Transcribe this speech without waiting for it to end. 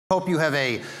Hope you have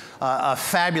a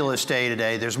fabulous day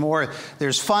today.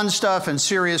 There's fun stuff and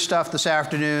serious stuff this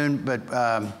afternoon, but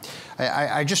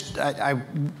I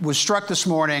was struck this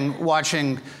morning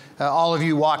watching all of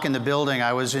you walk in the building.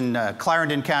 I was in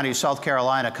Clarendon County, South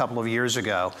Carolina a couple of years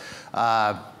ago.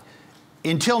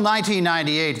 Until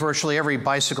 1998, virtually every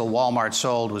bicycle Walmart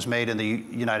sold was made in the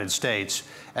United States,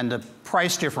 and the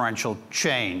price differential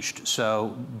changed, so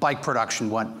bike production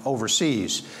went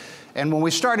overseas. And when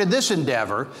we started this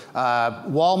endeavor,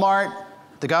 Walmart,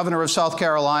 the governor of South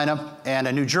Carolina, and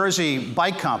a New Jersey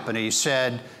bike company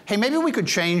said, hey, maybe we could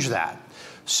change that.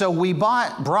 So we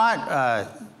brought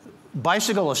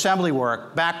bicycle assembly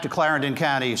work back to Clarendon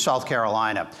County, South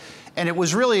Carolina. And it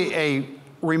was really a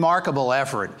remarkable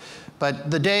effort. But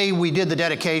the day we did the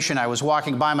dedication, I was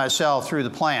walking by myself through the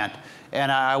plant, and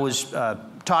I was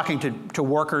talking to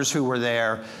workers who were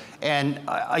there. And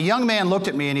a young man looked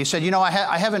at me and he said, you know,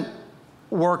 I haven't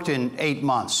worked in 8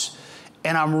 months,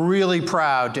 and I'm really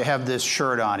proud to have this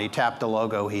shirt on. He tapped the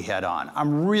logo he had on.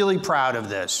 I'm really proud of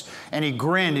this. And he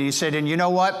grinned and he said, and you know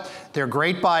what? They're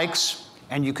great bikes,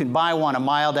 and you can buy one a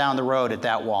mile down the road at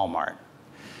that Walmart.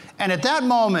 And at that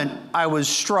moment, I was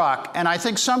struck, and I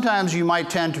think sometimes you might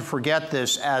tend to forget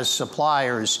this as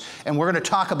suppliers, and we're going to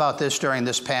talk about this during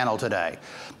this panel today.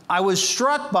 I was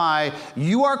struck by,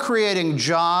 you are creating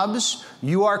jobs,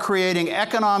 you are creating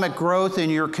economic growth in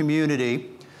your community,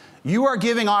 you are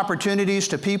giving opportunities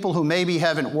to people who maybe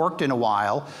haven't worked in a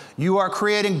while, you are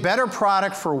creating better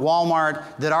product for Walmart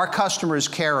that our customers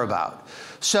care about.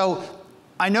 So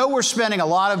I know we're spending a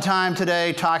lot of time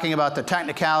today talking about the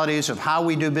technicalities of how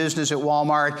we do business at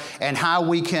Walmart and how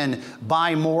we can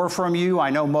buy more from you.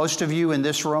 I know most of you in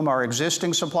this room are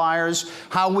existing suppliers,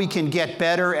 how we can get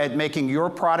better at making your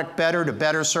product better to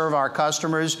better serve our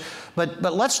customers. But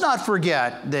let's not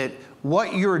forget that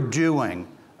what you're doing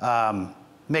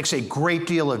makes a great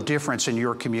deal of difference in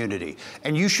your community.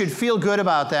 And you should feel good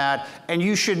about that, and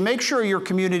you should make sure your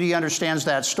community understands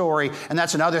that story, and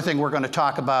that's another thing we're going to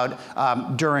talk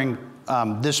about during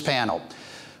this panel.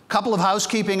 Couple of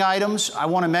housekeeping items. I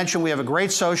want to mention we have a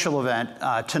great social event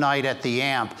tonight at the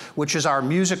AMP, which is our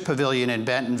music pavilion in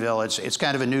Bentonville. It's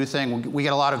kind of a new thing. We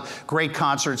get a lot of great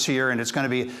concerts here, and it's going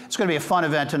to be a fun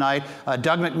event tonight.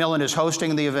 Doug McMillan is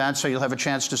hosting the event, so you'll have a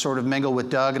chance to sort of mingle with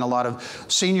Doug and a lot of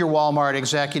senior Walmart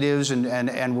executives,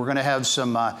 and we're going to have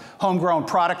some homegrown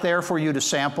product there for you to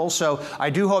sample. So I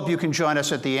do hope you can join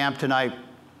us at the AMP tonight.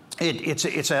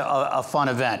 It's a fun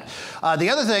event. The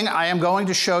other thing I am going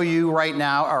to show you right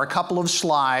now are a couple of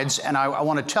slides, and I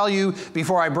want to tell you,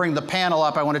 before I bring the panel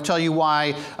up, I want to tell you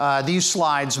why these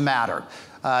slides matter.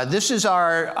 This is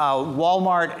our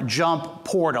Walmart Jump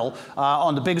portal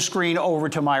on the big screen over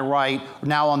to my right,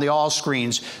 now on the all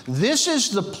screens. This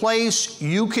is the place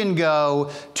you can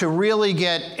go to really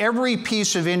get every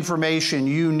piece of information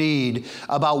you need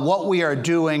about what we are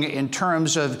doing in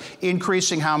terms of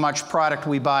increasing how much product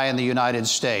we buy in the United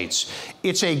States.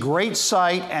 It's a great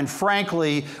site, and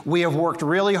frankly, we have worked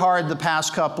really hard the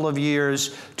past couple of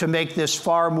years to make this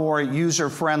far more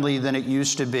user-friendly than it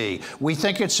used to be. We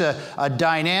think it's a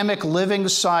dynamic living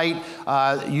site.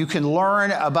 You can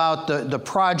learn about the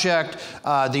project,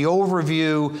 the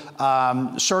overview,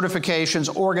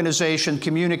 certifications, organization,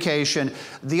 communication.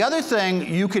 The other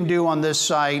thing you can do on this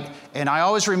site, and I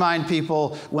always remind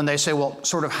people when they say, well,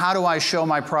 sort of how do I show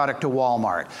my product to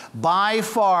Walmart? By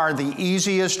far the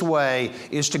easiest way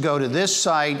is to go to this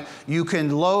site. You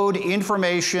can load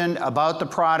information about the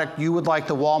product you would like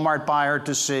the Walmart buyer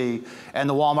to see, and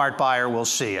the Walmart buyer will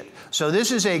see it. So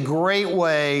this is a great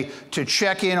way to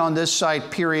check in on this site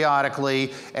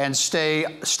periodically and stay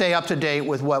up to date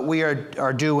with what we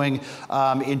are doing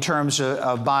in terms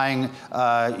of buying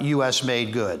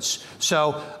US-made goods.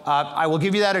 So I will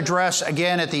give you that address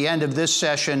again at the end of this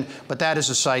session, but that is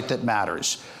a site that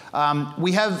matters.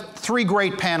 We have three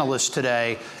great panelists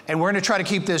today, and we're going to try to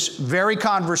keep this very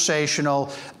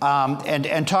conversational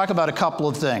and talk about a couple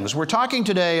of things. We're talking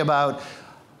today about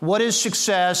what is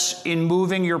success in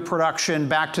moving your production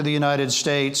back to the United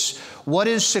States? What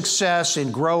is success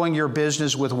in growing your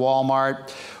business with Walmart?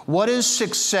 What is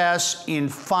success in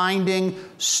finding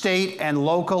state and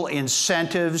local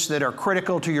incentives that are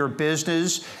critical to your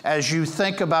business as you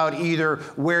think about either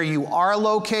where you are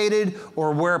located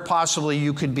or where possibly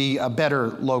you could be better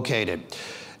located?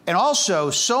 And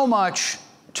also, so much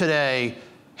today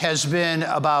has been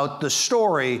about the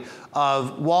story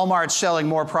of Walmart selling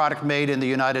more product made in the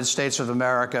United States of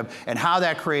America, and how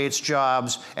that creates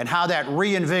jobs, and how that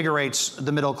reinvigorates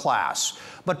the middle class.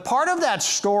 But part of that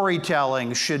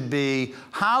storytelling should be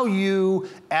how you,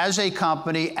 as a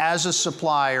company, as a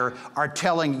supplier, are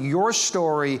telling your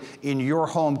story in your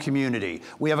home community.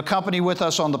 We have a company with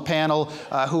us on the panel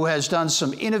who has done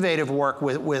some innovative work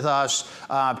with us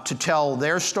to tell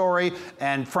their story.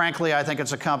 And frankly, I think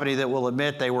it's a company that will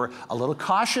admit they were a little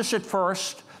cautious at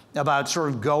first about sort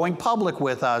of going public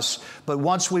with us, but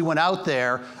once we went out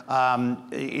there,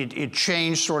 it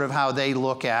changed sort of how they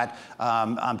look at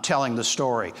telling the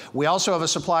story. We also have a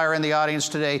supplier in the audience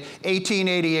today.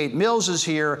 1888 Mills is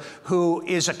here, who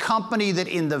is a company that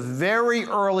in the very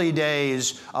early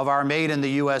days of our Made in the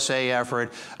USA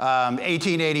effort,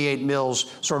 1888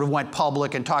 Mills sort of went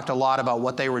public and talked a lot about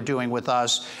what they were doing with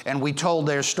us, and we told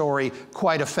their story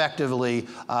quite effectively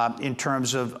in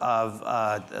terms of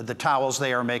the towels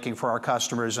they are making for our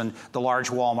customers and the large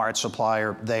Walmart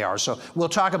supplier they are. So we'll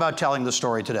talk about telling the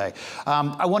story today.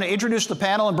 I want to introduce the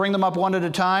panel and bring them up one at a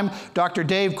time. Dr.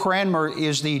 Dave Cranmer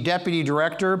is the Deputy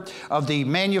Director of the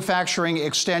Manufacturing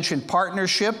Extension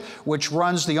Partnership, which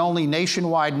runs the only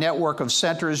nationwide network of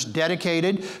centers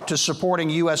dedicated to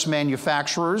supporting U.S.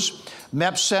 manufacturers.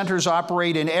 MEP centers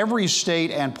operate in every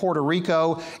state and Puerto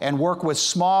Rico and work with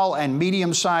small and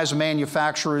medium-sized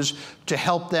manufacturers to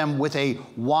help them with a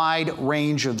wide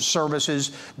range of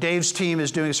services. Dave's team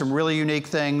is doing some really unique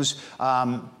things,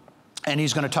 and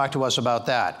he's going to talk to us about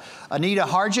that. Anita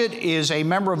Harjit is a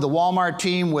member of the Walmart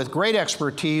team with great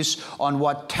expertise on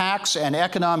what tax and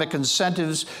economic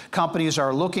incentives companies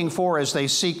are looking for as they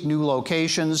seek new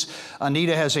locations.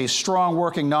 Anita has a strong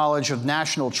working knowledge of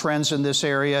national trends in this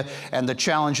area and the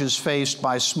challenges faced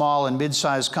by small and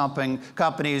mid-sized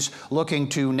companies looking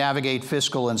to navigate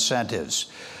fiscal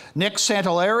incentives. Nick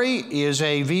Santelleri is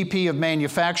a VP of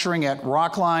Manufacturing at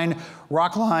Rockline.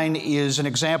 Rockline is an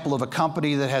example of a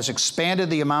company that has expanded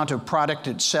the amount of product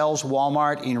it sells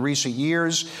Walmart in recent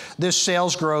years. This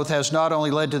sales growth has not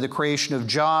only led to the creation of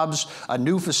jobs, a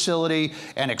new facility,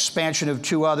 and expansion of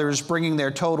 2 others, bringing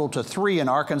their total to 3 in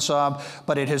Arkansas,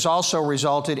 but it has also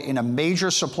resulted in a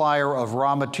major supplier of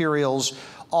raw materials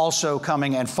also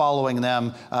coming and following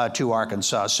them to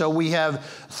Arkansas. So we have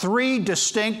 3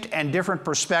 distinct and different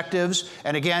perspectives.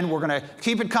 And again, we're going to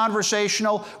keep it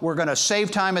conversational. We're going to save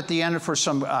time at the end for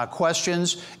some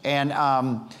questions. And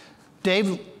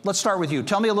Dave, let's start with you.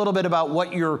 Tell me a little bit about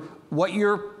what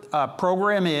your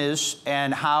program is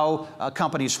and how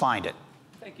companies find it.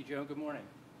 Thank you, Joe. Good morning.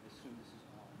 I assume this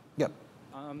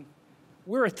is on. Yep.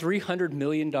 We're a $300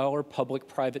 million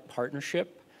public-private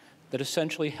partnership that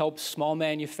essentially helps small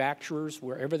manufacturers,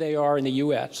 wherever they are in the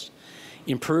U.S.,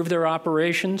 improve their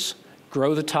operations,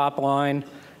 grow the top line,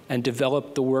 and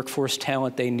develop the workforce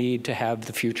talent they need to have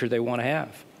the future they want to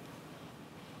have.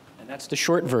 And that's the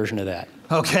short version of that.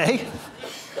 Okay.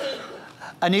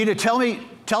 Anita, tell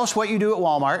us what you do at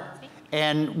Walmart.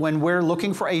 And when we're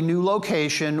looking for a new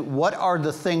location, what are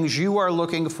the things you are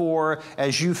looking for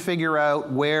as you figure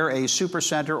out where a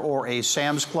supercenter or a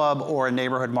Sam's Club or a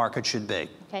neighborhood market should be?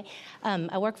 Okay.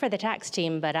 I work for the tax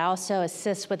team, but I also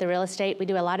assist with the real estate. We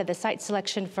do a lot of the site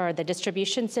selection for the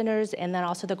distribution centers and then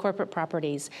also the corporate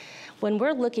properties. When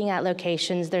we're looking at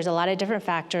locations, there's a lot of different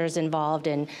factors involved,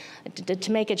 and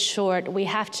to make it short, we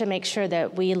have to make sure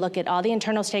that we look at all the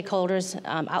internal stakeholders,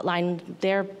 outline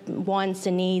their wants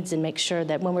and needs, and make sure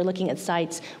that when we're looking at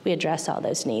sites, we address all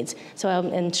those needs. So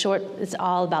in short, it's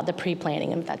all about the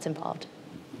pre-planning that's involved.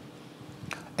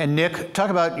 And Nick,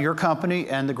 talk about your company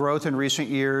and the growth in recent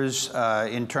years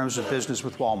in terms of business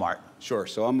with Walmart. Sure.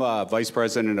 So I'm Vice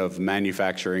President of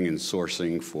Manufacturing and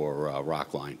Sourcing for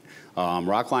Rockline.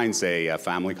 Rockline's a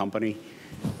family company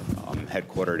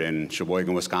headquartered in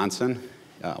Sheboygan, Wisconsin.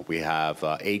 We have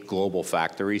 8 global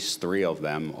factories. 3 of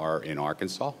them are in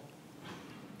Arkansas.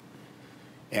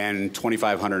 And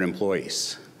 2,500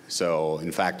 employees. So,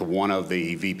 in fact, one of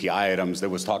the VPI items that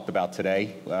was talked about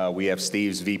today, we have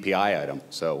Steve's VPI item.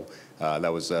 So that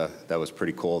was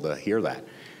pretty cool to hear that.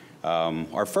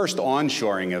 Our first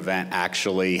onshoring event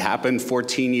actually happened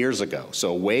 14 years ago,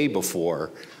 so way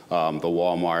before the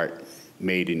Walmart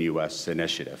Made in US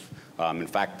initiative. In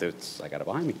fact, I got it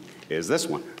behind me, is this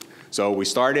one. So we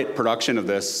started production of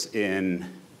this in,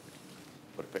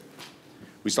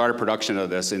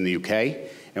 the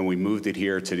UK, and we moved it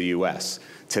here to the US.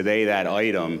 Today, that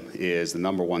item is the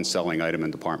 #1 selling item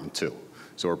in Department 2.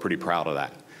 So we're pretty proud of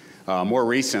that. More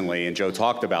recently, and Joe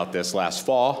talked about this last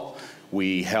fall,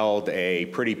 we held a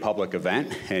pretty public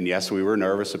event, and yes, we were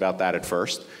nervous about that at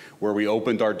first, where we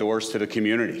opened our doors to the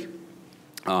community.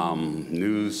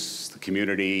 News, the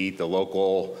community, the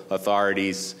local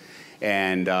authorities,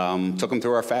 and took them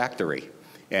through our factory,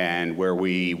 and where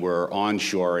we were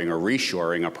onshoring or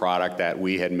reshoring a product that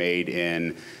we had made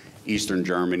in Eastern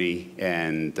Germany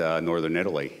and Northern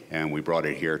Italy, and we brought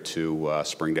it here to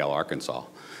Springdale, Arkansas.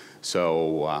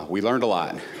 So we learned a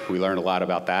lot. We learned a lot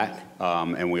about that,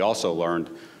 and we also learned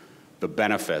the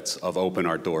benefits of open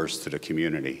our doors to the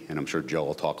community, and I'm sure Joe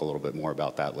will talk a little bit more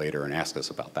about that later and ask us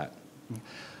about that.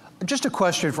 Just a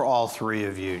question for all three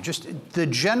of you. Just the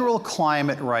general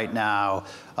climate right now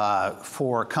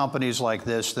for companies like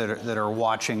this that are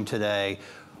watching today,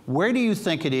 where do you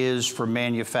think it is for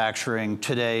manufacturing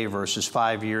today versus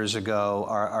 5 years ago?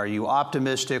 Are you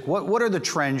optimistic? What are the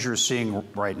trends you're seeing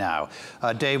right now?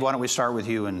 Dave, why don't we start with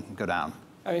you and go down?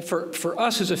 I mean, for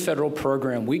us as a federal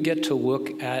program, we get to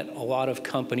look at a lot of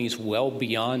companies well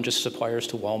beyond just suppliers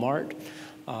to Walmart.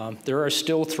 There are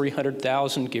still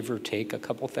 300,000, give or take a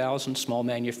couple thousand, small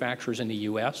manufacturers in the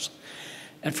U.S.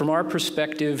 And from our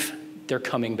perspective, they're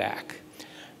coming back.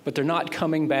 But they're not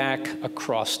coming back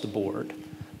across the board.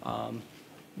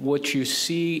 What you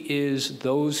see is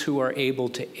those who are able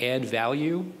to add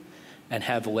value and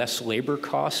have less labor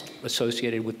cost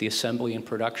associated with the assembly and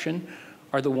production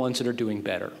are the ones that are doing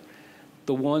better.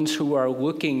 The ones who are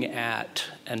looking at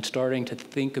and starting to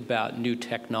think about new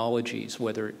technologies,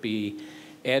 whether it be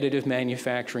additive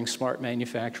manufacturing, smart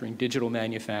manufacturing, digital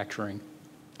manufacturing,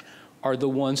 are the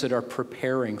ones that are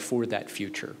preparing for that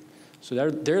future. So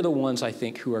they're the ones, I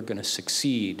think, who are going to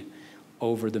succeed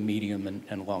over the medium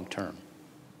and long term.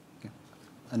 Okay.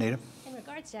 Anita? In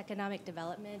regards to economic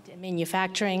development and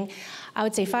manufacturing, I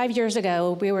would say 5 years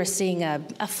ago, we were seeing a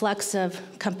flux of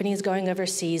companies going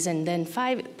overseas, and then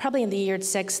probably in the year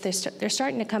 6, they're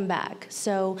starting to come back.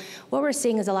 So what we're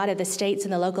seeing is a lot of the states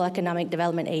and the local economic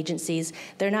development agencies,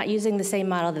 they're not using the same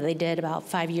model that they did about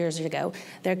 5 years ago.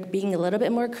 They're being a little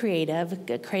bit more creative,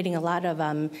 creating a lot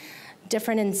of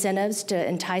different incentives to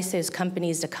entice those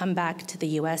companies to come back to the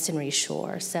U.S. and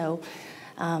reshore. So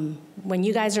when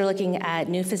you guys are looking at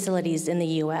new facilities in the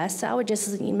U.S., I would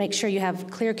just make sure you have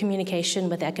clear communication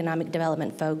with economic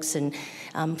development folks. And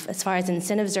as far as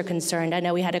incentives are concerned, I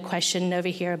know we had a question over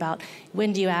here about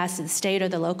when do you ask the state or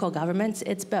the local governments?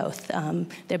 It's both.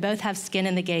 They both have skin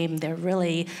in the game. They're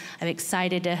really, I'm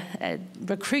excited to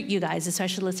recruit you guys,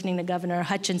 especially listening to Governor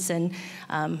Hutchinson.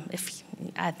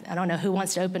 I don't know who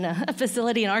wants to open a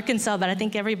facility in Arkansas, but I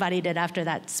think everybody did after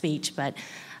that speech. But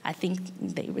I think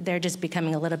they're just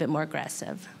becoming a little bit more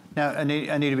aggressive. Now,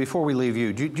 Anita, before we leave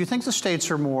you, do you think the states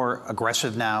are more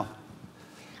aggressive now?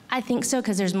 I think so,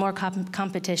 because there's more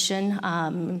competition.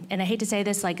 And I hate to say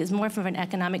this, like, it's more from an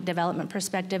economic development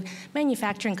perspective.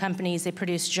 Manufacturing companies, they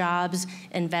produce jobs,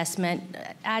 investment,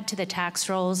 add to the tax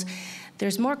rolls.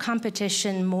 There's more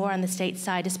competition, more on the state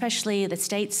side, especially the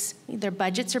states, their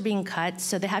budgets are being cut,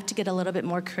 so they have to get a little bit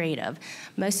more creative.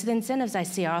 Most of the incentives I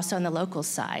see are also on the local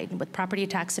side with property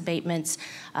tax abatements.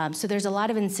 So there's a lot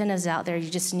of incentives out there.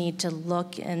 You just need to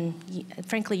look, and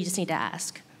frankly, you just need to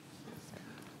ask.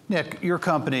 Nick, your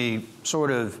company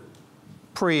sort of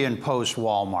pre and post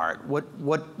Walmart,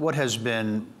 what has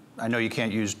been, I know you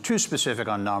can't use too specific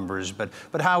on numbers, but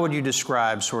how would you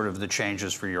describe sort of the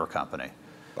changes for your company?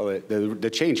 Well, the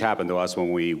change happened to us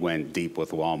when we went deep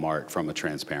with Walmart from a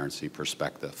transparency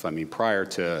perspective. I mean, prior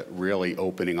to really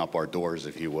opening up our doors,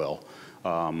 if you will,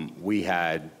 we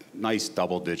had nice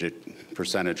double-digit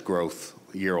percentage growth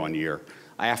year on year.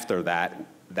 After that,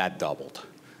 that doubled.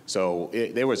 So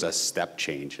there was a step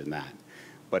change in that.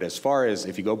 But as far as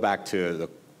if you go back to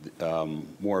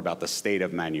more about the state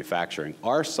of manufacturing,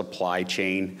 our supply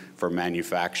chain for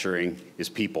manufacturing is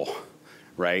people,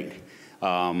 right?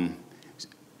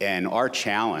 And our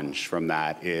challenge from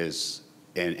that is,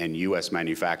 in U.S.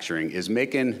 manufacturing, is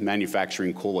making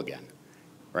manufacturing cool again,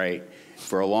 right?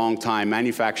 For a long time,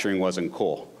 manufacturing wasn't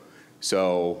cool.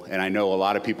 So, and I know a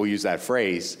lot of people use that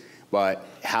phrase, but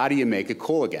how do you make it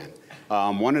cool again?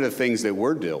 One of the things that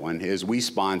we're doing is we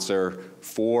sponsor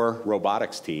 4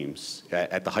 robotics teams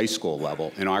at the high school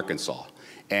level in Arkansas.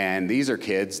 And these are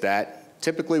kids that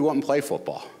typically wouldn't play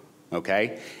football.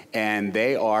 Okay? And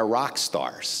they are rock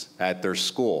stars at their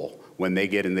school when they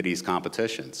get into these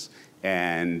competitions.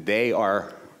 And they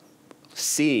are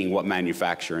seeing what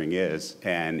manufacturing is,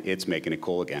 and it's making it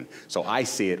cool again. So I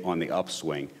see it on the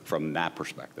upswing from that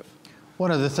perspective. One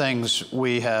of the things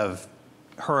we have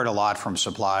heard a lot from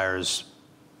suppliers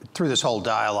through this whole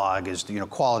dialogue is,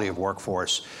 quality of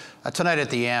workforce. Tonight at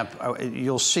the AMP,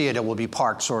 you'll see it. It will be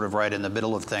parked sort of right in the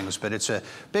middle of things, but it's a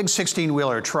big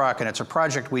 16-wheeler truck, and it's a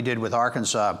project we did with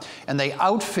Arkansas, and they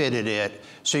outfitted it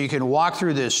so you can walk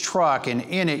through this truck, and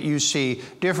in it you see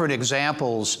different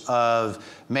examples of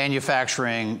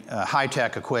manufacturing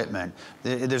high-tech equipment.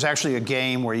 There's actually a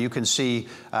game where you can see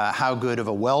how good of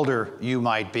a welder you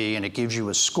might be, and it gives you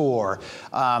a score.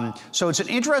 So it's an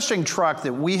interesting truck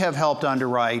that we have helped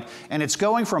underwrite, and it's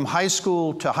going from high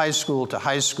school to high school to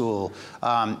high school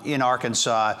in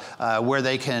Arkansas, where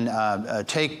they can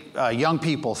take young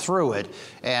people through it.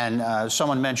 And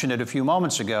someone mentioned it a few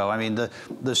moments ago. I mean,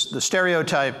 the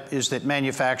stereotype is that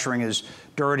manufacturing is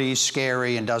dirty,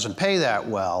 scary, and doesn't pay that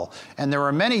well. And there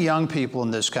are many young people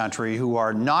in this country who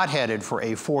are not headed for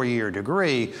a 4-year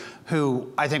degree,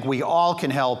 who I think we all can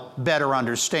help better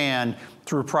understand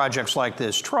through projects like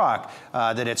this truck,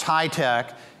 that it's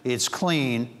high-tech, it's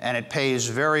clean, and it pays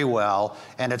very well,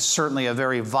 and it's certainly a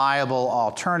very viable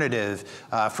alternative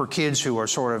for kids who are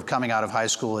sort of coming out of high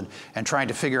school and trying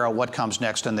to figure out what comes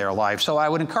next in their life. So I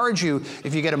would encourage you,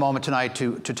 if you get a moment tonight,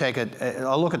 to take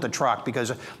a look at the truck,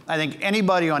 because I think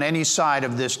anybody on any side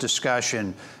of this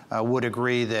discussion would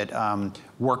agree that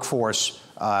workforce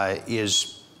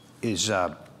is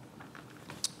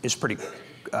pretty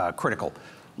critical.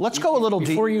 Let's go a little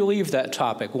deeper. Before you leave that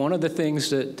topic, one of the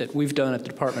things that we've done at the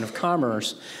Department of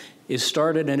Commerce is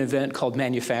started an event called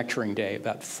Manufacturing Day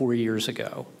about 4 years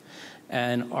ago.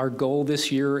 And our goal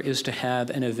this year is to have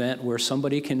an event where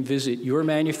somebody can visit your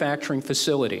manufacturing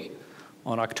facility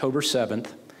on October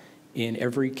 7th in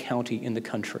every county in the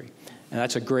country. And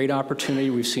that's a great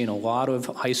opportunity. We've seen a lot of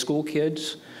high school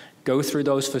kids go through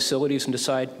those facilities and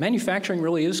decide manufacturing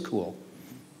really is cool,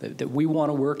 that we want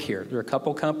to work here. There are a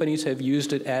couple companies have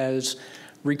used it as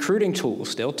recruiting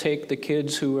tools. They'll take the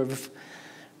kids who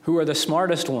are the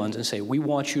smartest ones and say, we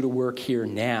want you to work here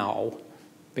now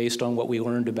based on what we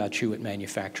learned about you at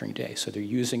Manufacturing Day. So they're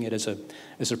using it as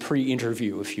a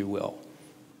pre-interview, if you will.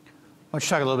 Why don't you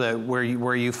talk a little bit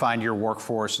where you find your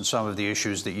workforce and some of the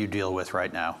issues that you deal with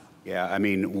right now? Yeah, I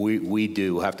mean, we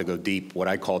do have to go deep, what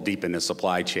I call deep in the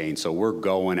supply chain. So we're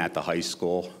going at the high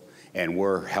school, and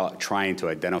we're trying to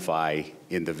identify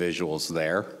individuals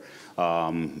there.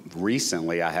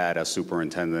 Recently, I had a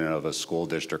superintendent of a school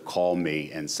district call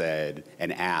me and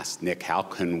asked, Nick, how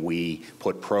can we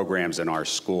put programs in our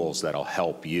schools that'll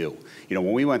help you? You know,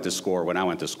 when I went to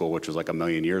school, which was like 1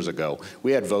 million years ago,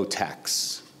 we had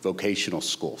VOTECs, vocational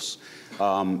schools.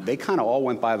 They kind of all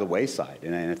went by the wayside,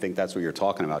 and I think that's what you're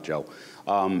talking about, Joe.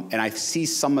 And I see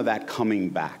some of that coming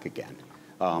back again,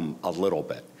 a little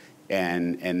bit.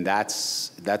 And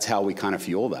that's how we kind of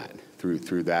fuel that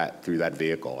through that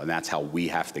vehicle, and that's how we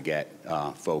have to get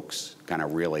folks kind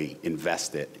of really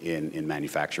invested in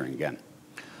manufacturing again.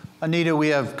 Anita, we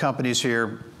have companies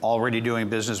here already doing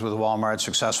business with Walmart,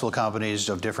 successful companies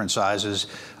of different sizes.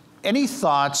 Any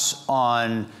thoughts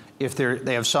on if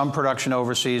they have some production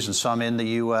overseas and some in the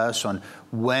U.S., on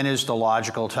when is the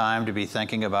logical time to be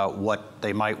thinking about what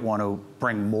they might want to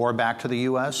bring more back to the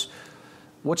U.S.?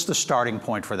 What's the starting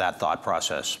point for that thought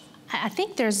process? I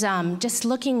think there's just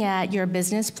looking at your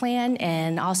business plan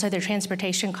and also their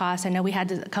transportation costs. I know we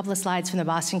had a couple of slides from the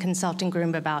Boston Consulting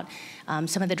Group about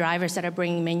some of the drivers that are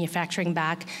bringing manufacturing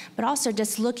back, but also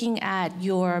just looking at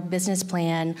your business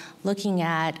plan, looking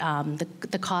at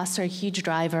the costs are a huge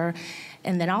driver.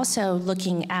 And then also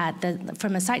looking at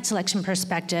from a site selection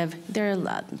perspective, there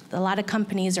are a lot of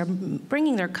companies are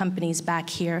bringing their companies back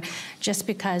here just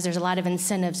because there's a lot of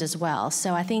incentives as well.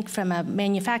 So I think from a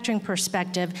manufacturing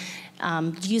perspective,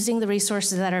 using the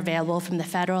resources that are available from the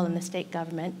federal and the state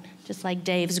government, just like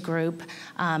Dave's group,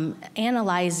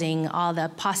 analyzing all the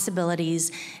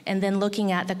possibilities and then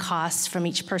looking at the costs from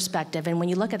each perspective. And when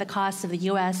you look at the costs of the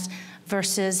U.S.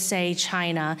 versus, say,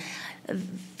 China,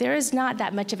 there is not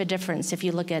that much of a difference if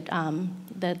you look at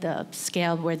the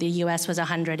scale where the U.S. was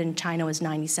 100 and China was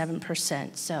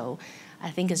 97%. So I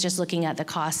think it's just looking at the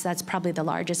cost. That's probably the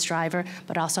largest driver,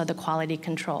 but also the quality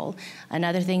control.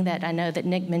 Another thing that I know that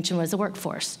Nick mentioned was the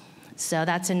workforce. So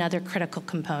that's another critical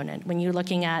component. When you're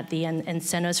looking at the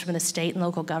incentives from the state and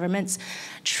local governments,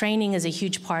 training is a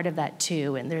huge part of that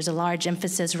too. And there's a large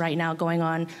emphasis right now going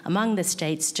on among the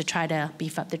states to try to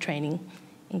beef up the training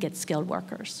and get skilled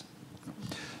workers.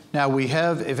 Now we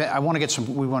have,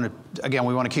 we want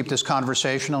to keep this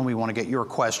conversational and we want to get your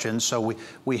questions. So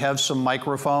we have some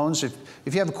microphones. If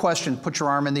you have a question, put your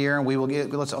arm in the air and we will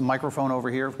get a microphone over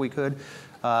here if we could.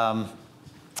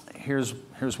 Here's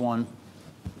one.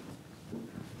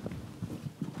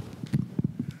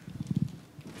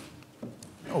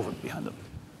 Over behind them.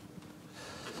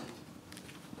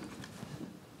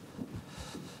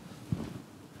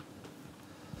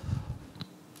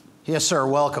 Yes, sir.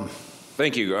 Welcome.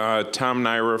 Thank you. Tom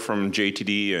Naira from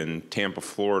JTD in Tampa,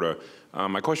 Florida.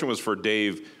 My question was for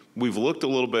Dave. We've looked a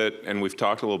little bit and we've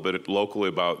talked a little bit locally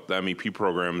about the MEP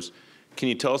programs. Can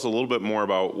you tell us a little bit more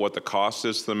about what the cost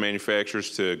is to the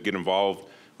manufacturers to get involved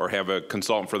or have a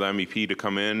consultant for the MEP to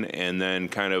come in? And then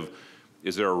kind of,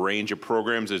 is there a range of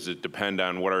programs? Does it depend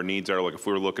on what our needs are? Like if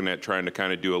we were looking at trying to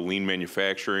kind of do a lean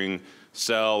manufacturing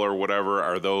cell or whatever,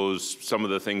 are those some of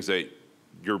the things that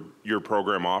your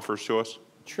program offers to us?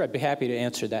 Sure, I'd be happy to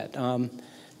answer that.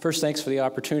 First, thanks for the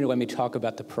opportunity. Let me talk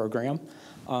about the program.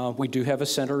 We do have a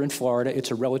center in Florida. It's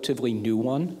a relatively new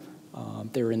one.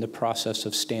 They're in the process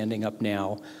of standing up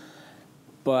now.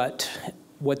 But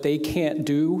what they can't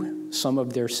do, some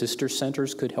of their sister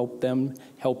centers could help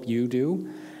you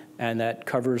do. And that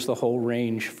covers the whole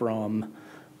range from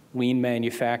lean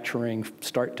manufacturing,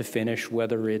 start to finish,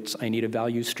 whether it's I need a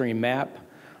value stream map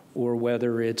or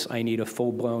whether it's I need a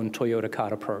full-blown Toyota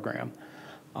Kata program.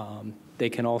 They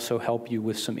can also help you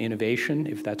with some innovation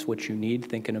if that's what you need,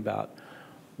 thinking about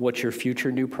what your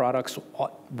future new products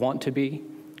want to be,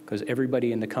 because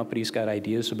everybody in the company's got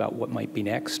ideas about what might be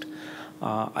next.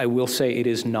 I will say it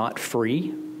is not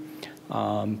free.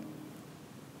 The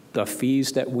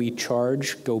fees that we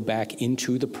charge go back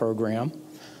into the program,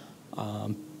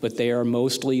 but they are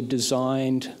mostly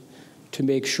designed to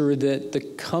make sure that the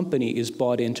company is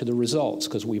bought into the results,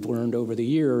 because we've learned over the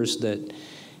years that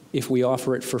if we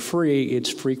offer it for free, it's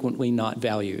frequently not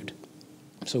valued.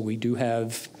 So we do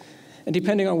have, and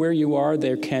depending on where you are,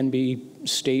 there can be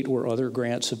state or other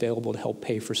grants available to help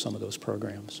pay for some of those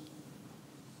programs.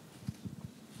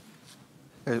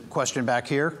 A question back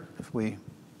here, if we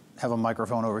have a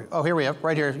microphone over. Oh, here we have,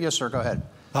 right here. Yes, sir, go ahead.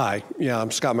 Hi, yeah,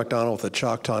 I'm Scott McDonald with the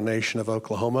Choctaw Nation of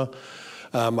Oklahoma.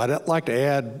 I'd like to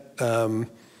add,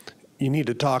 you need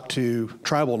to talk to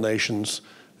tribal nations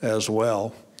as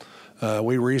well.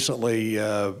 We recently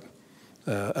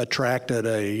attracted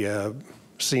a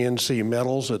CNC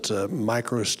Metals. It's a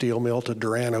micro steel mill to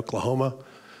Durant, Oklahoma.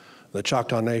 The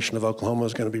Choctaw Nation of Oklahoma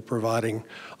is going to be providing,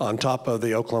 on top of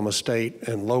the Oklahoma state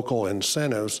and local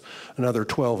incentives, another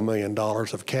 $12 million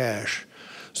of cash.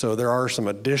 So there are some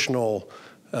additional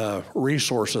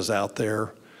resources out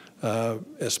there,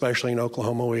 especially in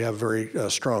Oklahoma. We have very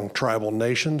strong tribal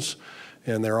nations,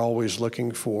 and they're always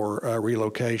looking for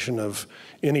relocation of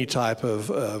any type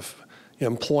of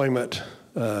employment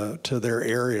to their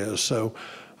areas. So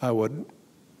I would,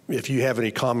 if you have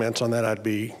any comments on that, I'd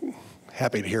be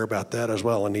happy to hear about that as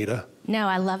well, Anita. No,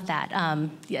 I love that.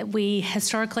 We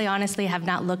historically, honestly, have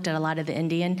not looked at a lot of the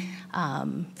Indian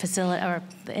facility or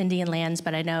the Indian lands,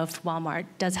 but I know Walmart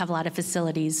does have a lot of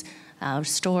facilities,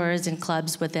 stores and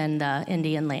clubs within the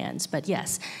Indian lands. But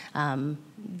yes,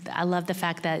 I love the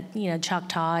fact that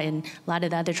Choctaw and a lot of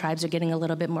the other tribes are getting a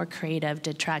little bit more creative to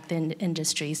attract the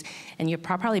industries, and you're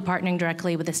probably partnering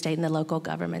directly with the state and the local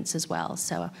governments as well.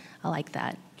 So I like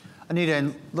that. Anita,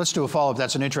 and let's do a follow-up.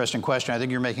 That's an interesting question. I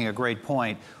think you're making a great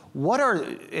point. What are,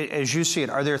 as you see it,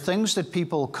 are there things that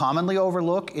people commonly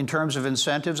overlook in terms of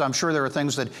incentives? I'm sure there are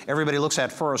things that everybody looks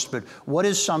at first, but what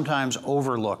is sometimes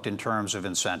overlooked in terms of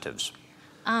incentives?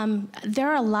 There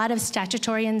are a lot of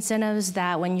statutory incentives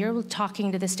that when you're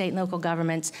talking to the state and local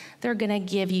governments, they're going to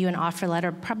give you an offer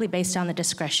letter probably based on the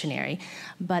discretionary.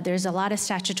 But there's a lot of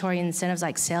statutory incentives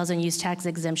like sales and use tax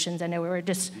exemptions. I know we were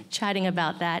just chatting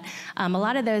about that. A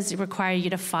lot of those require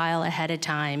you to file ahead of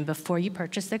time before you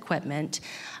purchase the equipment.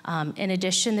 In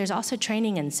addition, there's also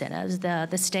training incentives. The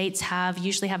states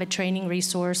usually have a training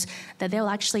resource that they'll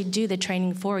actually do the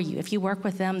training for you. If you work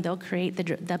with them, they'll create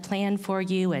the plan for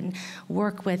you and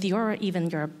work with even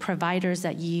your providers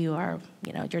that you are,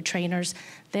 your trainers.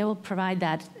 They will provide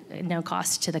that at no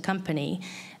cost to the company.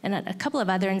 And a couple of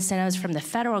other incentives from the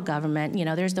federal government,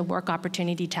 there's the work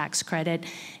opportunity tax credit.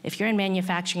 If you're in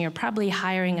manufacturing, you're probably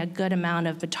hiring a good amount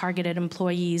of targeted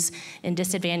employees in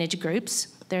disadvantaged groups.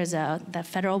 There's the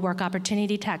federal work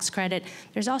opportunity tax credit.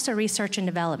 There's also research and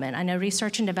development. I know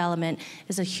research and development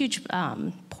is a huge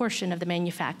portion of the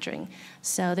manufacturing.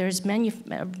 So there's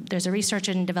a research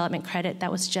and development credit that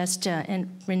was just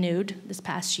renewed this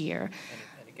past year.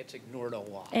 And it gets ignored a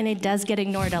lot. And it does get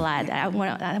ignored a lot. I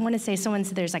want to say someone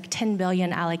said there's like $10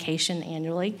 billion allocation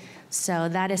annually. So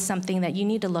that is something that you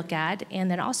need to look at.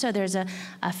 And then also there's a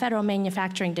federal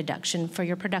manufacturing deduction for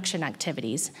your production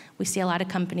activities. We see a lot of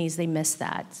companies, they miss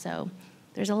that. So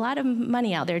there's a lot of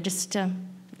money out there, just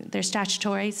they're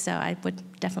statutory, so I would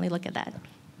definitely look at that.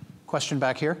 Question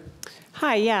back here.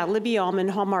 Hi, yeah, Libby Allman,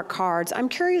 Hallmark Cards. I'm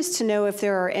curious to know if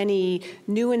there are any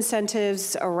new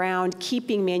incentives around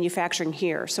keeping manufacturing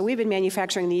here. So we've been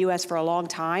manufacturing in the U.S. for a long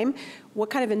time. What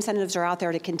kind of incentives are out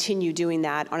there to continue doing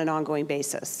that on an ongoing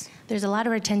basis? There's a lot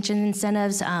of retention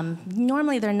incentives.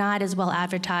 Normally they're not as well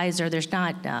advertised, or there's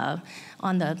not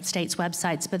on the state's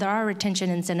websites, but there are retention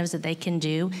incentives that they can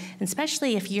do, and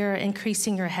especially if you're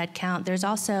increasing your headcount. There's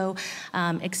also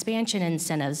expansion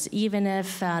incentives. Even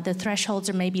if the thresholds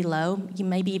are maybe low, you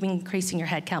may be even increasing your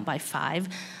headcount by 5.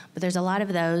 But there's a lot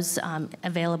of those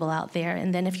available out there.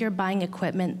 And then if you're buying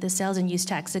equipment, the sales and use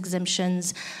tax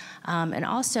exemptions. And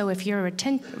also, if you're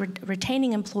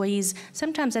retaining employees,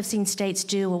 sometimes I've seen states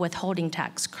do a withholding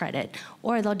tax credit,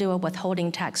 or they'll do a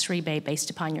withholding tax rebate based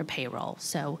upon your payroll.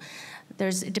 So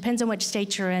it depends on which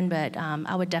state you're in, but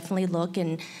I would definitely look.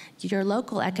 And your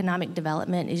local economic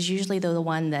development is usually the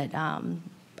one that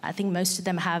I think most of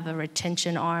them have a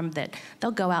retention arm that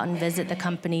they'll go out and visit the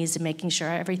companies and making sure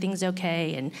everything's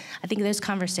okay. And I think those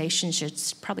conversations should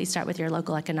probably start with your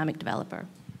local economic developer.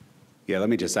 Yeah, let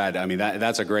me just add, I mean,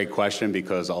 that's a great question,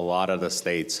 because a lot of the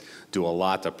states do a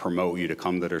lot to promote you to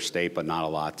come to their state, but not a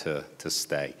lot to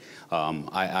stay.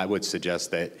 I would suggest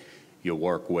that you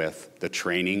work with the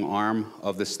training arm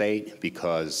of the state,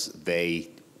 because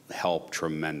they help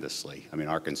tremendously. I mean,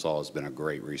 Arkansas has been a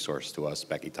great resource to us.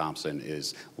 Becky Thompson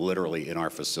is literally in our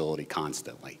facility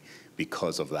constantly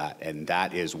because of that, and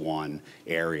that is one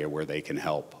area where they can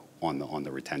help on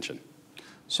the retention.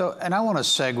 So, and I want to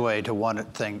segue to one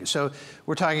thing. So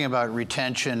we're talking about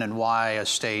retention and why a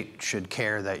state should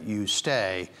care that you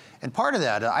stay. And part of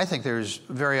that, I think there's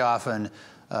very often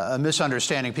a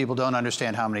misunderstanding. People don't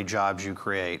understand how many jobs you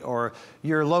create. Or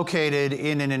you're located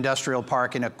in an industrial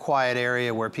park in a quiet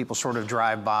area where people sort of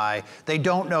drive by. They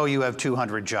don't know you have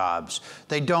 200 jobs.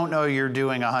 They don't know you're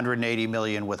doing 180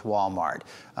 million with Walmart.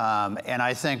 And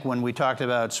I think when we talked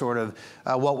about sort of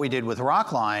what we did with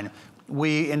Rockline,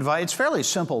 it's a fairly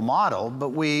simple model, but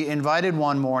we invited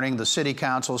one morning the city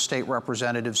council, state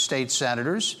representatives, state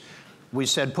senators. We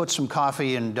said, put some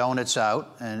coffee and donuts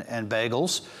out and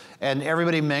bagels, and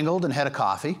everybody mingled and had a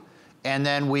coffee. And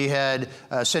then we had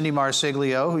Cindy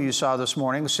Marsiglio, who you saw this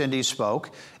morning. Cindy spoke,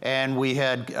 and we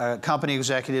had company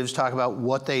executives talk about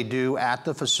what they do at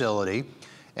the facility.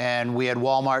 And we had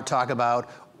Walmart talk about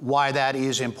why that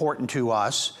is important to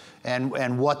us,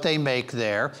 and what they make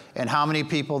there, and how many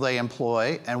people they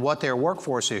employ, and what their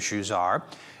workforce issues are.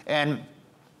 And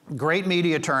great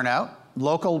media turnout,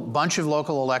 bunch of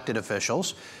local elected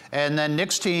officials. And then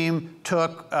Nick's team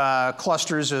took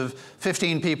clusters of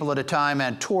 15 people at a time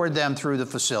and toured them through the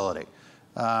facility.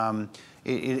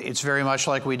 It's very much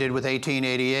like we did with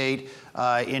 1888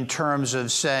 in terms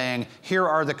of saying, here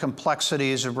are the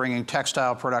complexities of bringing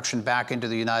textile production back into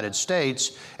the United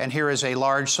States, and here is a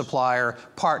large supplier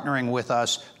partnering with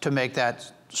us to make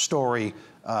that story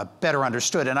better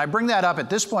understood. And I bring that up at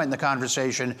this point in the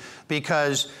conversation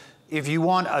because if you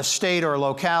want a state or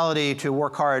locality to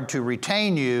work hard to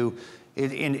retain you,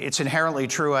 it's inherently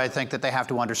true, I think, that they have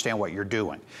to understand what you're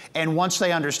doing. And once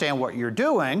they understand what you're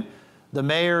doing, the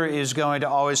mayor is going to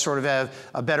always sort of have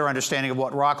a better understanding of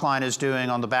what Rockline is doing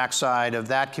on the backside of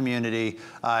that community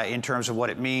in terms of what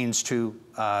it means to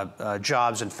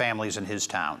jobs and families in his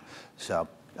town. So,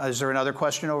 is there another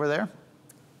question over there?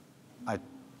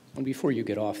 And before you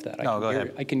get off that, go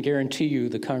ahead. I can guarantee you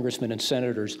the congressmen and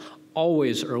senators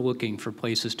always are looking for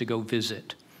places to go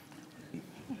visit.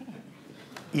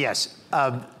 Yes.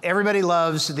 Everybody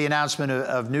loves the announcement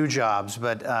of new jobs,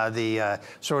 but the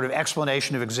sort of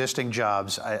explanation of existing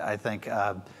jobs, I think,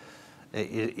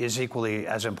 is equally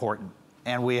as important.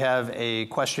 And we have a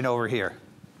question over here.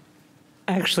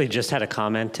 I actually just had a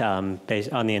comment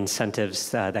based on the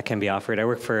incentives that can be offered. I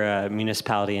work for a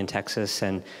municipality in Texas,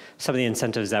 and some of the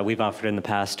incentives that we've offered in the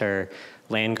past are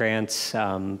land grants,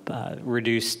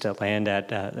 reduced land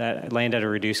at a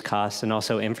reduced cost, and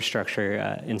also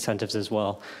infrastructure incentives as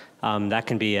well. That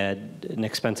can be an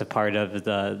expensive part of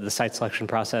the site selection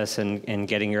process and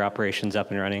getting your operations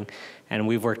up and running. And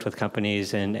we've worked with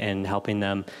companies and helping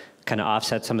them kind of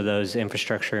offset some of those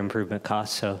infrastructure improvement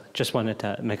costs. So just wanted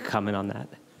to make a comment on that.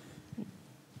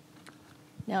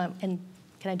 No, and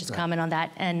can I just comment on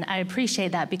that? And I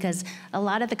appreciate that because a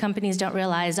lot of the companies don't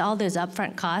realize all those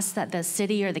upfront costs that the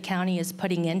city or the county is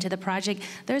putting into the project.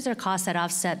 Those are costs that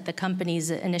offset the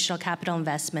company's initial capital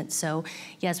investment. So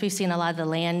yes, we've seen a lot of the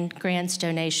land grants,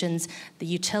 donations, the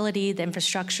utility, the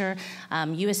infrastructure.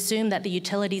 You assume that the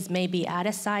utilities may be at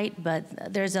a site,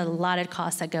 but there's a lot of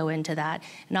costs that go into that.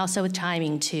 And also with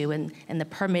timing too, and the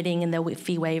permitting and the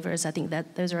fee waivers, I think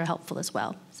that those are helpful as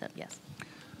well, so yes.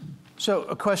 So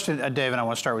a question, Dave, and I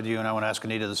want to start with you, and I want to ask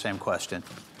Anita the same question.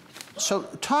 So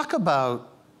talk about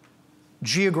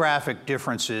geographic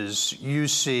differences you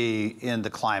see in the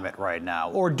climate right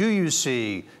now, or do you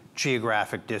see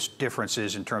geographic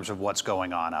differences in terms of what's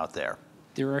going on out there?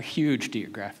 There are huge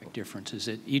geographic differences.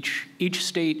 Each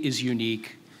state is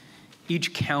unique.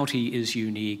 Each county is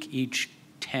unique. Each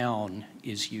town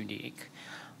is unique.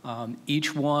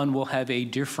 Each one will have a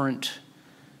different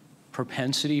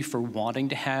propensity for wanting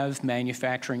to have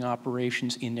manufacturing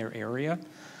operations in their area.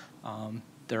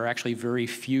 There are actually very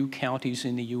few counties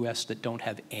in the U.S. that don't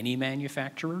have any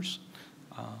manufacturers.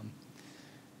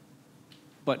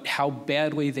 But how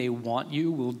badly they want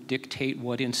you will dictate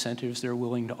what incentives they're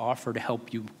willing to offer to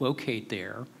help you locate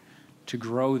there, to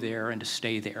grow there, and to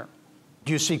stay there.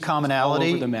 Do you see commonality?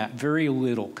 All over the map, very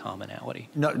little commonality.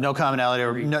 No commonality,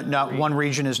 or not one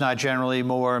region is not generally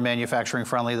more manufacturing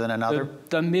friendly than another?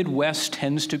 The Midwest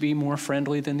tends to be more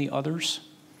friendly than the others,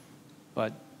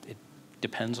 but it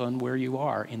depends on where you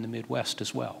are in the Midwest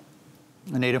as well.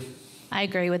 Anita? I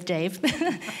agree with Dave.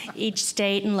 Each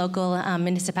state and local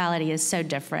municipality is so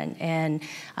different, and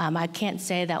I can't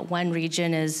say that one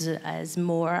region is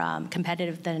more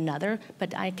competitive than another,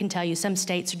 but I can tell you some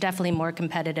states are definitely more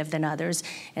competitive than others.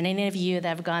 And any of you that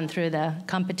have gone through the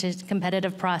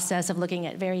competitive process of looking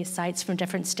at various sites from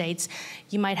different states,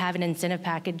 you might have an incentive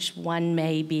package. One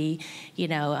may be,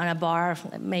 on a bar,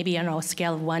 maybe on a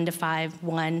scale of 1 to 5,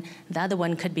 1. The other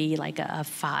one could be like a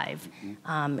 5.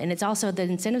 And it's also, the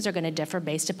incentives are going to differ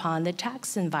based upon the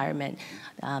tax environment.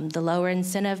 The lower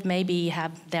incentive maybe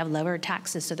they have lower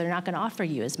taxes, so they're not going to offer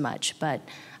you as much. But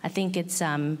I think it's,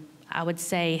 I would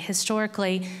say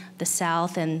historically, the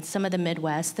South and some of the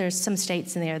Midwest, there's some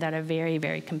states in there that are very,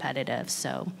 very competitive.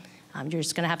 So you're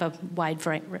just going to have a wide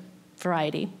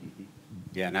variety.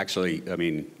 Yeah, and actually, I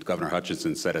mean, Governor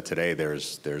Hutchinson said it today,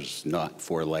 there's not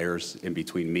 4 layers in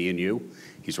between me and you.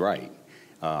 He's right.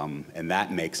 And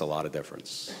that makes a lot of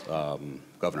difference.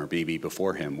 Governor Beebe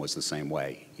before him was the same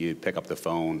way. You'd pick up the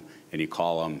phone and you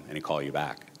call him and he'd call you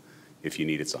back if you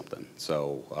needed something.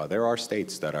 So there are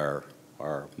states that are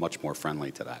much more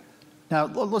friendly to that. Now,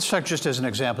 let's talk just as an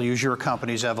example, use your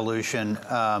company's evolution.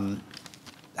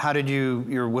 How did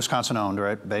you're Wisconsin owned,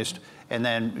 right, based? And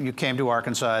then you came to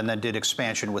Arkansas and then did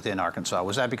expansion within Arkansas.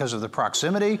 Was that because of the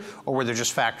proximity, or were there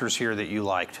just factors here that you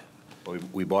liked?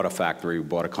 We bought a factory, we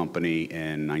bought a company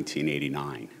in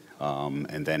 1989.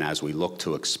 And then as we looked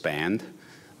to expand,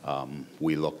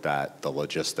 we looked at the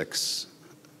logistics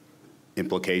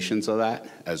implications of that,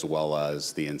 as well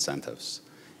as the incentives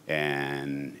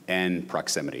and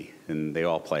proximity. And they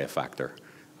all play a factor.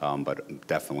 But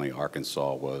definitely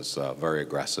Arkansas was very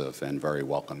aggressive and very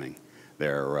welcoming.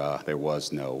 There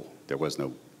was no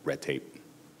red tape,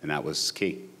 and that was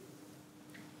key.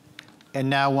 And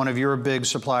now one of your big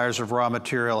suppliers of raw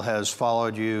material has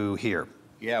followed you here.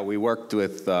 Yeah, we worked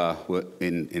with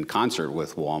in concert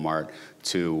with Walmart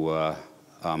to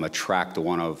attract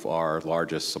one of our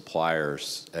largest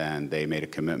suppliers, and they made a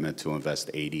commitment to invest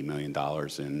 $80 million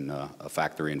in a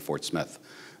factory in Fort Smith.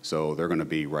 So they're going to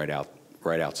be right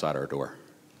outside our door.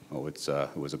 Oh, it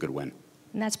was a good win.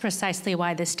 And that's precisely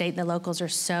why the state and the locals are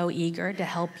so eager to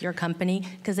help your company,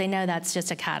 because they know that's just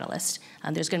a catalyst.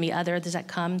 There's going to be others that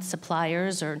come,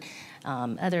 suppliers or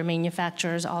other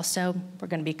manufacturers also. We're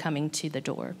going to be coming to the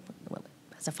door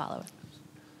as a follow-up.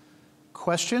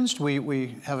 Questions?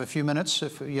 We have a few minutes.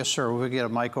 Yes, sir. We'll get a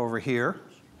mic over here.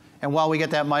 And while we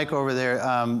get that mic over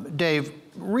there, Dave,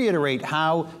 reiterate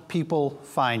how people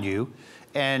find you.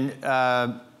 And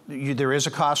there is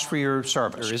a cost for your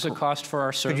service. There is a cost for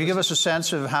our service. Could you give us a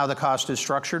sense of how the cost is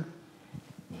structured?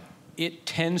 It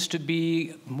tends to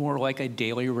be more like a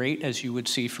daily rate, as you would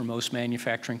see for most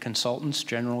manufacturing consultants,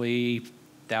 generally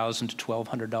 $1,000 to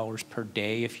 $1,200 per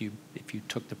day if you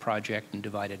took the project and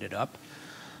divided it up.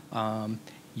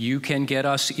 You can get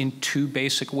us in 2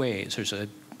 basic ways. There's a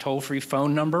toll-free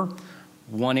phone number,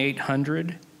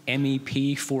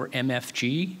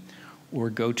 1-800-MEP-4MFG, or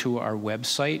go to our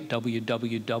website,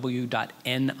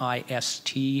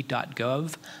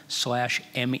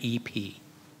 www.nist.gov/MEP.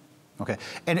 Okay.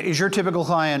 And is your typical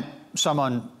client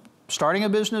someone starting a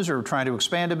business or trying to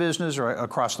expand a business, or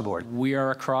across the board? We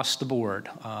are across the board.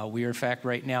 We are, in fact,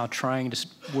 right now trying to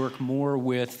work more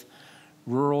with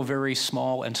rural, very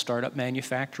small, and startup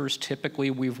manufacturers.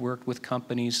 Typically, we've worked with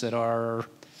companies that are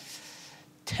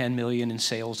 10 million in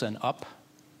sales and up.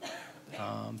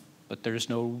 But there's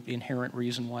no inherent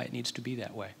reason why it needs to be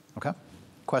that way. Okay.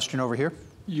 Question over here.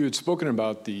 You had spoken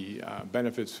about the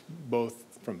benefits both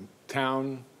from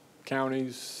town,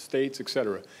 counties, states, et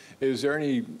cetera. Is there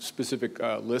any specific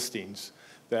listings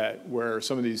where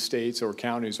some of these states or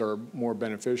counties are more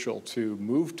beneficial to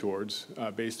move towards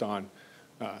based on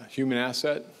human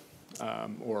asset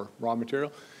or raw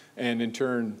material? And in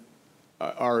turn,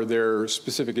 are there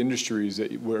specific industries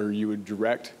where you would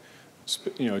direct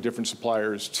different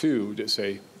suppliers to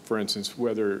say, for instance,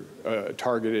 whether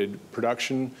targeted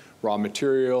production, raw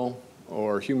material,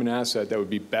 or human asset that would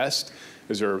be best?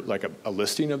 Is there like a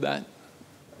listing of that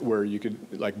where you could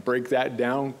like break that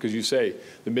down? Because you say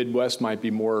the Midwest might be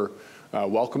more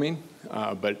welcoming,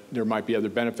 but there might be other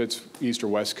benefits, East or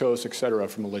West Coast, et cetera.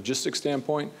 From a logistics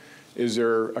standpoint, is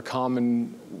there a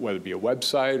common, whether it be a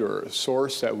website or a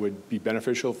source that would be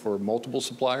beneficial for multiple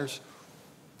suppliers?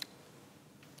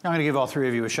 I'm going to give all three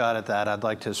of you a shot at that. I'd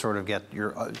like to sort of get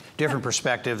your different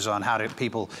perspectives on how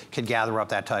people can gather up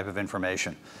that type of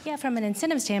information. Yeah, from an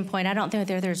incentive standpoint, I don't think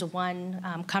there's one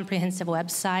comprehensive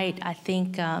website. I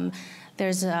think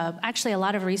there's actually a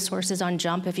lot of resources on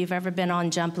JUMP. If you've ever been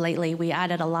on JUMP lately, we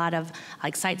added a lot of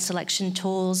like site selection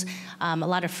tools, a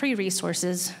lot of free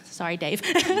resources. Sorry, Dave.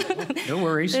 No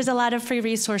worries. There's a lot of free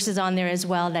resources on there as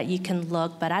well that you can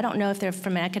look, but I don't know if they're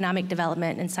from economic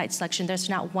development and site selection. There's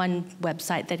not one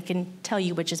website that can tell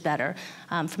you which is better.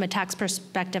 From a tax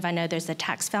perspective, I know there's the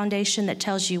Tax Foundation that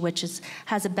tells you which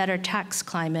has a better tax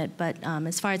climate, but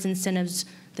as far as incentives,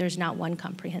 there's not one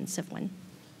comprehensive one.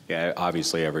 Yeah,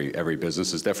 obviously every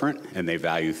business is different, and they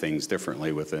value things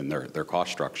differently within their cost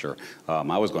structure.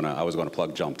 I was gonna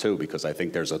plug JUMP too, because I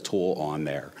think there's a tool on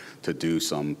there to do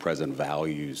some present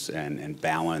values and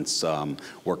balance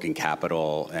working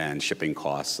capital and shipping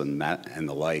costs and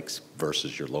the likes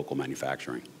versus your local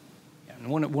manufacturing. And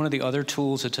one of the other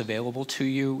tools that's available to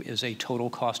you is a total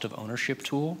cost of ownership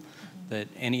tool that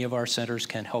any of our centers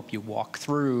can help you walk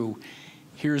through.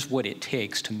 Here's what it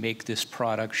takes to make this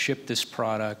product, ship this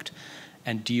product,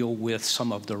 and deal with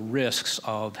some of the risks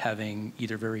of having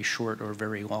either very short or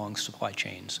very long supply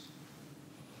chains.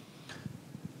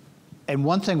 And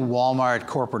one thing Walmart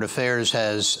Corporate Affairs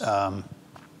has, a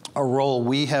role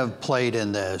we have played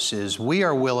in this is we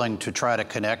are willing to try to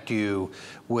connect you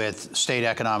with state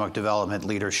economic development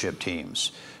leadership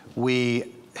teams.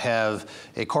 We have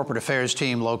a corporate affairs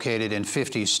team located in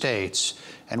 50 states,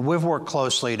 and we've worked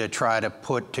closely to try to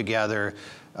put together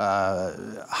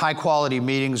high quality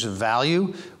meetings of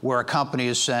value where a company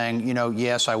is saying, you know,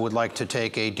 yes, I would like to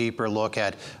take a deeper look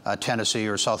at Tennessee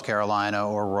or South Carolina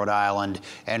or Rhode Island,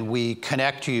 and we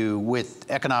connect you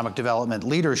with economic development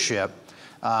leadership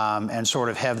and sort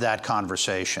of have that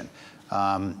conversation.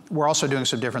 We're also doing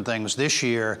some different things this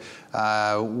year.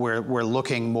 We're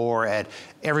looking more at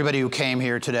everybody who came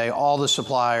here today, all the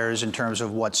suppliers in terms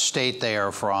of what state they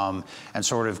are from, and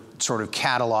sort of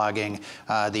cataloging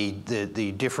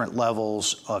the different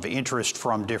levels of interest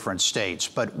from different states.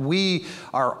 But we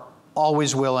are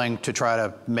always willing to try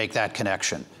to make that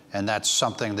connection. And that's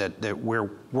something that we're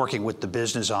working with the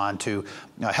business on to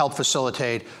help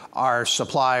facilitate our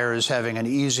suppliers having an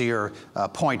easier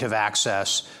point of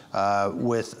access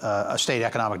with a state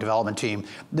economic development team.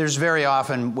 There's very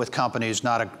often with companies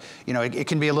it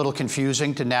can be a little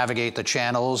confusing to navigate the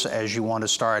channels as you want to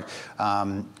start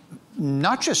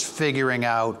not just figuring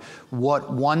out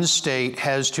what one state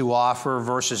has to offer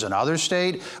versus another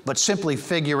state, but simply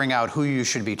figuring out who you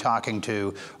should be talking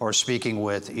to or speaking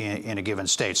with in a given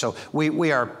state. So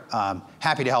we are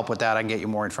happy to help with that. I can get you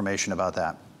more information about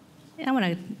that. I want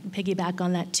to piggyback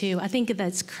on that too. I think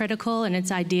that's critical, and it's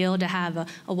ideal to have a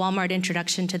Walmart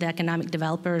introduction to the economic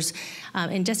developers.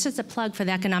 And just as a plug for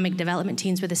the economic development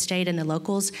teams with the state and the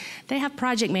locals, they have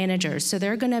project managers, so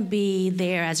they're going to be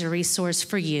there as a resource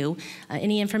for you.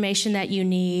 Any information that you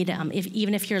need,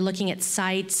 even if you're looking at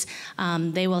sites,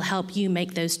 they will help you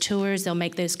make those tours. They'll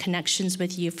make those connections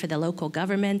with you for the local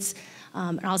governments.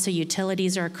 And also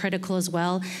utilities are critical as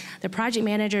well. The project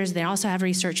managers, they also have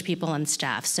research people on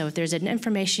staff. So if there's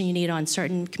information you need on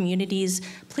certain communities,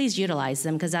 please utilize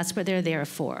them because that's what they're there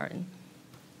for.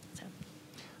 So.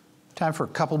 Time for a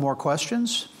couple more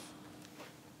questions.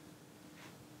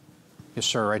 Yes,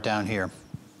 sir, right down here.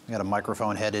 We got a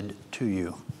microphone headed to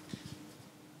you.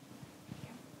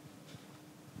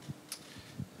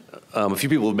 A few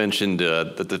people have mentioned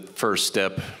that the first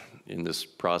step in this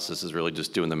process is really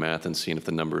just doing the math and seeing if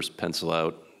the numbers pencil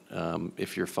out.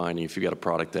 If you've got a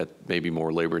product that may be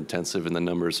more labor intensive and the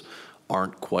numbers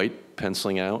aren't quite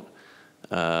penciling out,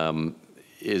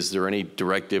 is there any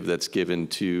directive that's given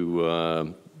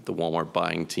to the Walmart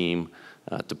buying team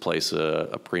to place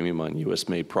a premium on U.S.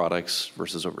 made products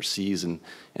versus overseas? And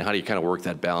how do you kind of work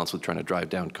that balance with trying to drive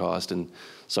down cost and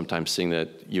sometimes seeing that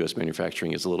U.S.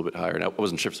 manufacturing is a little bit higher? And I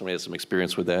wasn't sure if somebody has some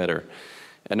experience with that, or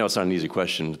I know it's not an easy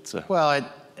question. Well,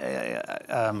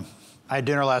 I had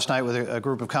dinner last night with a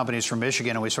group of companies from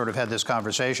Michigan, and we sort of had this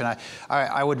conversation.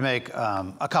 I would make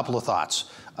a couple of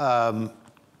thoughts. I'm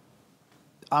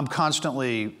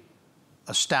constantly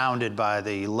astounded by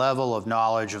the level of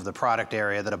knowledge of the product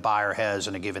area that a buyer has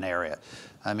in a given area.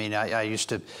 I mean, I used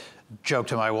to joke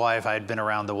to my wife, I had been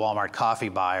around the Walmart coffee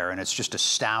buyer, and it's just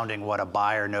astounding what a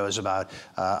buyer knows about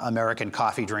American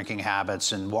coffee drinking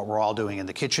habits and what we're all doing in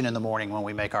the kitchen in the morning when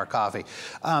we make our coffee.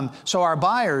 So our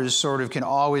buyers sort of can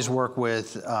always work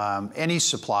with any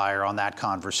supplier on that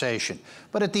conversation.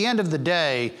 But at the end of the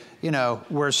day, you know,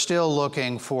 we're still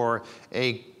looking for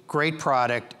a great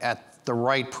product at the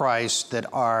right price that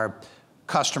our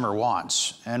customer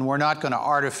wants. And we're not going to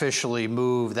artificially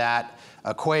move that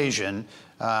equation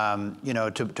you know,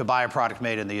 to buy a product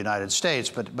made in the United States,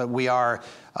 but we are,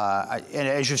 and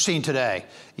as you've seen today,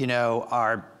 you know,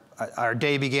 our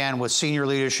day began with senior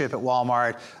leadership at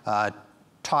Walmart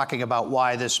talking about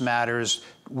why this matters.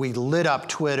 We lit up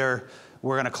Twitter.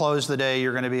 We're going to close the day.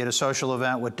 You're going to be at a social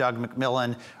event with Doug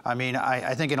McMillon. I mean,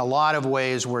 I think in a lot of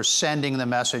ways we're sending the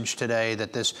message today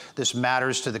that this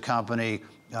matters to the company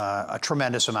a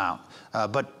tremendous amount.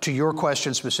 But to your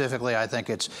question specifically, I think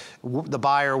it's the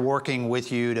buyer working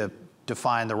with you to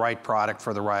find the right product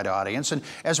for the right audience. And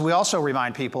as we also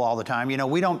remind people all the time, you know,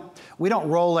 we don't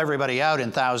roll everybody out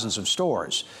in thousands of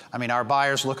stores. I mean, our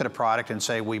buyers look at a product and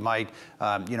say we might,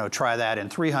 you know, try that in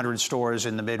 300 stores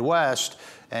in the Midwest.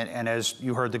 And as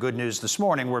you heard the good news this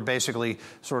morning, we're basically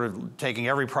sort of taking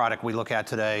every product we look at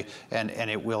today and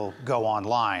it will go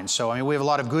online. So, I mean, we have a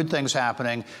lot of good things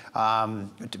happening.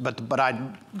 But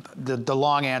the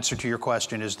long answer to your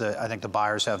question is that I think the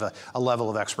buyers have a level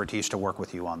of expertise to work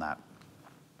with you on that.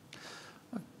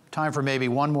 Time for maybe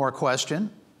one more question,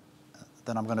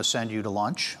 then I'm going to send you to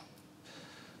lunch.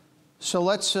 So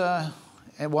let's,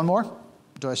 one more?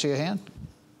 Do I see a hand?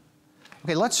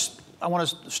 Okay, I want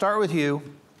to start with you.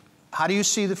 How do you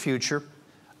see the future?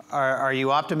 Are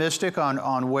you optimistic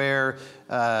on where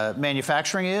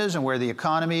manufacturing is and where the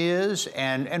economy is?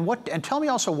 And tell me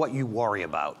also what you worry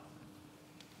about.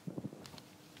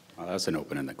 Well, that's an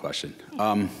open-ended question.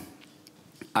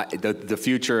 The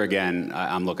future, again,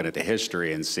 I'm looking at the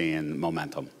history and seeing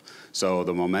momentum. So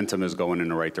the momentum is going in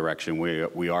the right direction.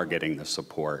 We are getting the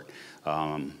support,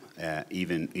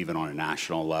 even on a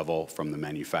national level from the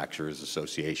Manufacturers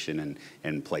Association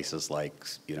and places like,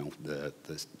 you know,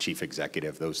 the chief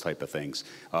executive, those type of things.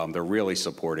 They're really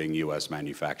supporting U.S.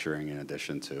 manufacturing in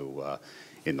addition to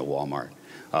in the Walmart.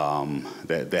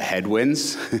 The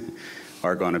headwinds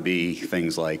are going to be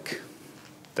things like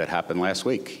that happened last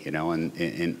week, you know,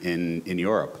 in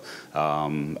Europe,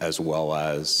 as well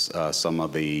as some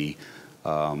of the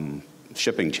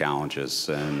shipping challenges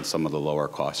and some of the lower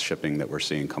cost shipping that we're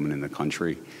seeing coming in the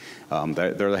country.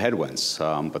 They're the headwinds.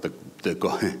 But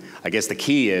I guess the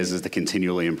key is to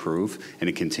continually improve and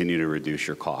to continue to reduce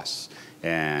your costs.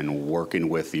 And working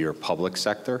with your public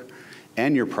sector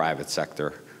and your private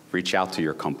sector, reach out to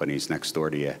your companies next door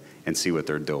to you and see what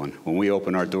they're doing. When we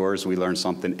open our doors, we learn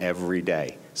something every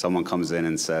day. Someone comes in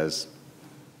and says,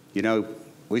 you know,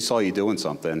 we saw you doing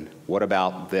something. What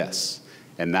about this?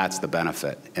 And that's the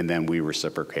benefit. And then we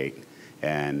reciprocate.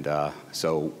 And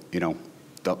so, you know,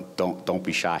 don't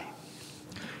be shy.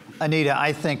 Anita,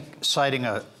 I think citing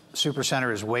a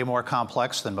supercenter is way more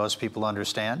complex than most people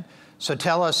understand. So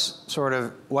tell us sort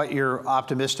of what you're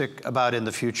optimistic about in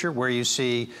the future, where you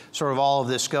see sort of all of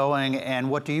this going, and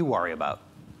what do you worry about?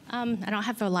 I don't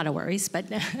have a lot of worries, but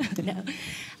no.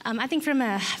 I think from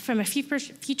a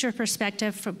future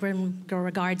perspective, in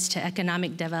regards to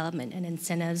economic development and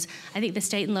incentives, I think the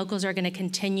state and locals are going to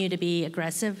continue to be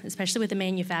aggressive, especially with the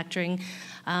manufacturing.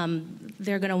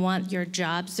 They're going to want your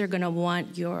jobs. They're going to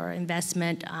want your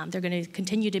investment. They're going to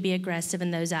continue to be aggressive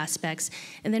in those aspects.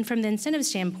 And then from the incentive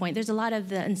standpoint, there's a lot of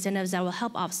the incentives that will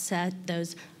help offset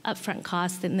those upfront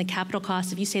costs and the capital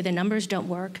costs. If you say the numbers don't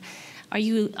work, are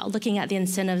you looking at the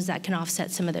incentives that can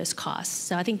offset some of those costs?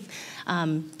 So I think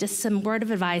just some word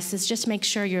of advice is just make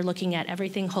sure you're looking at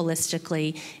everything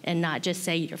holistically and not just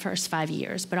say your first 5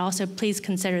 years, but also please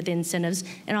consider the incentives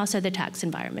and also the tax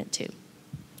environment too.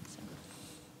 So.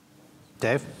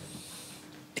 Dave?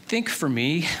 I think for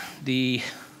me, the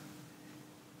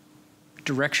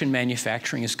direction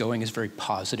manufacturing is going is very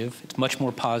positive. It's much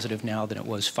more positive now than it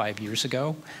was 5 years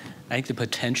ago. I think the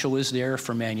potential is there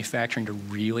for manufacturing to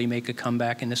really make a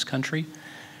comeback in this country.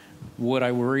 What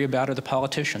I worry about are the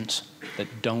politicians that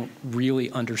don't really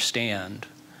understand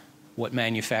what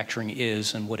manufacturing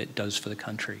is and what it does for the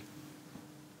country.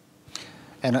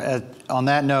 And on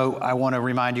that note, I want to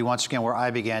remind you once again where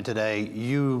I began today.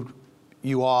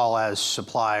 you all as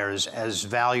suppliers, as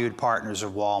valued partners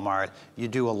of Walmart, you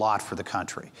do a lot for the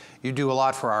country. You do a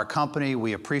lot for our company.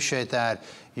 We appreciate that.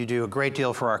 You do a great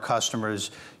deal for our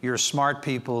customers. You're smart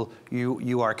people.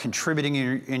 You are contributing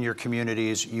in your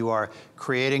communities. You are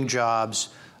creating jobs,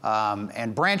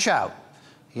 and branch out.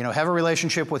 You know, have a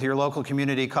relationship with your local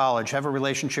community college, have a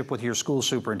relationship with your school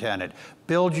superintendent,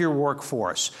 build your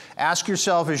workforce. Ask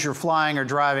yourself as you're flying or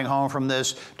driving home from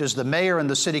this, does the mayor and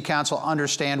the city council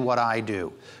understand what I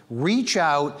do? Reach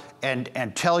out and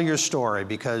tell your story,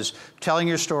 because telling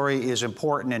your story is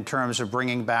important in terms of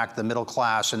bringing back the middle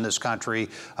class in this country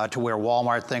to where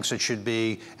Walmart thinks it should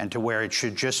be and to where it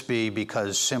should just be,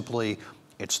 because simply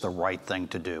it's the right thing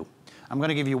to do. I'm going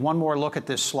to give you one more look at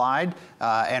this slide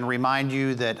and remind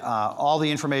you that all the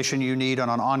information you need on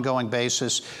an ongoing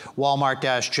basis,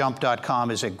 walmart-jump.com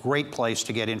is a great place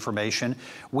to get information.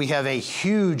 We have a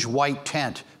huge white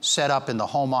tent set up in the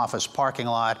home office parking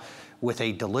lot with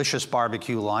a delicious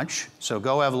barbecue lunch. So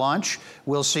go have lunch.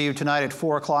 We'll see you tonight at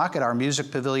 4 o'clock at our music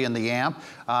pavilion, The Amp.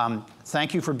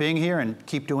 Thank you for being here, and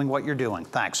keep doing what you're doing.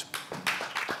 Thanks.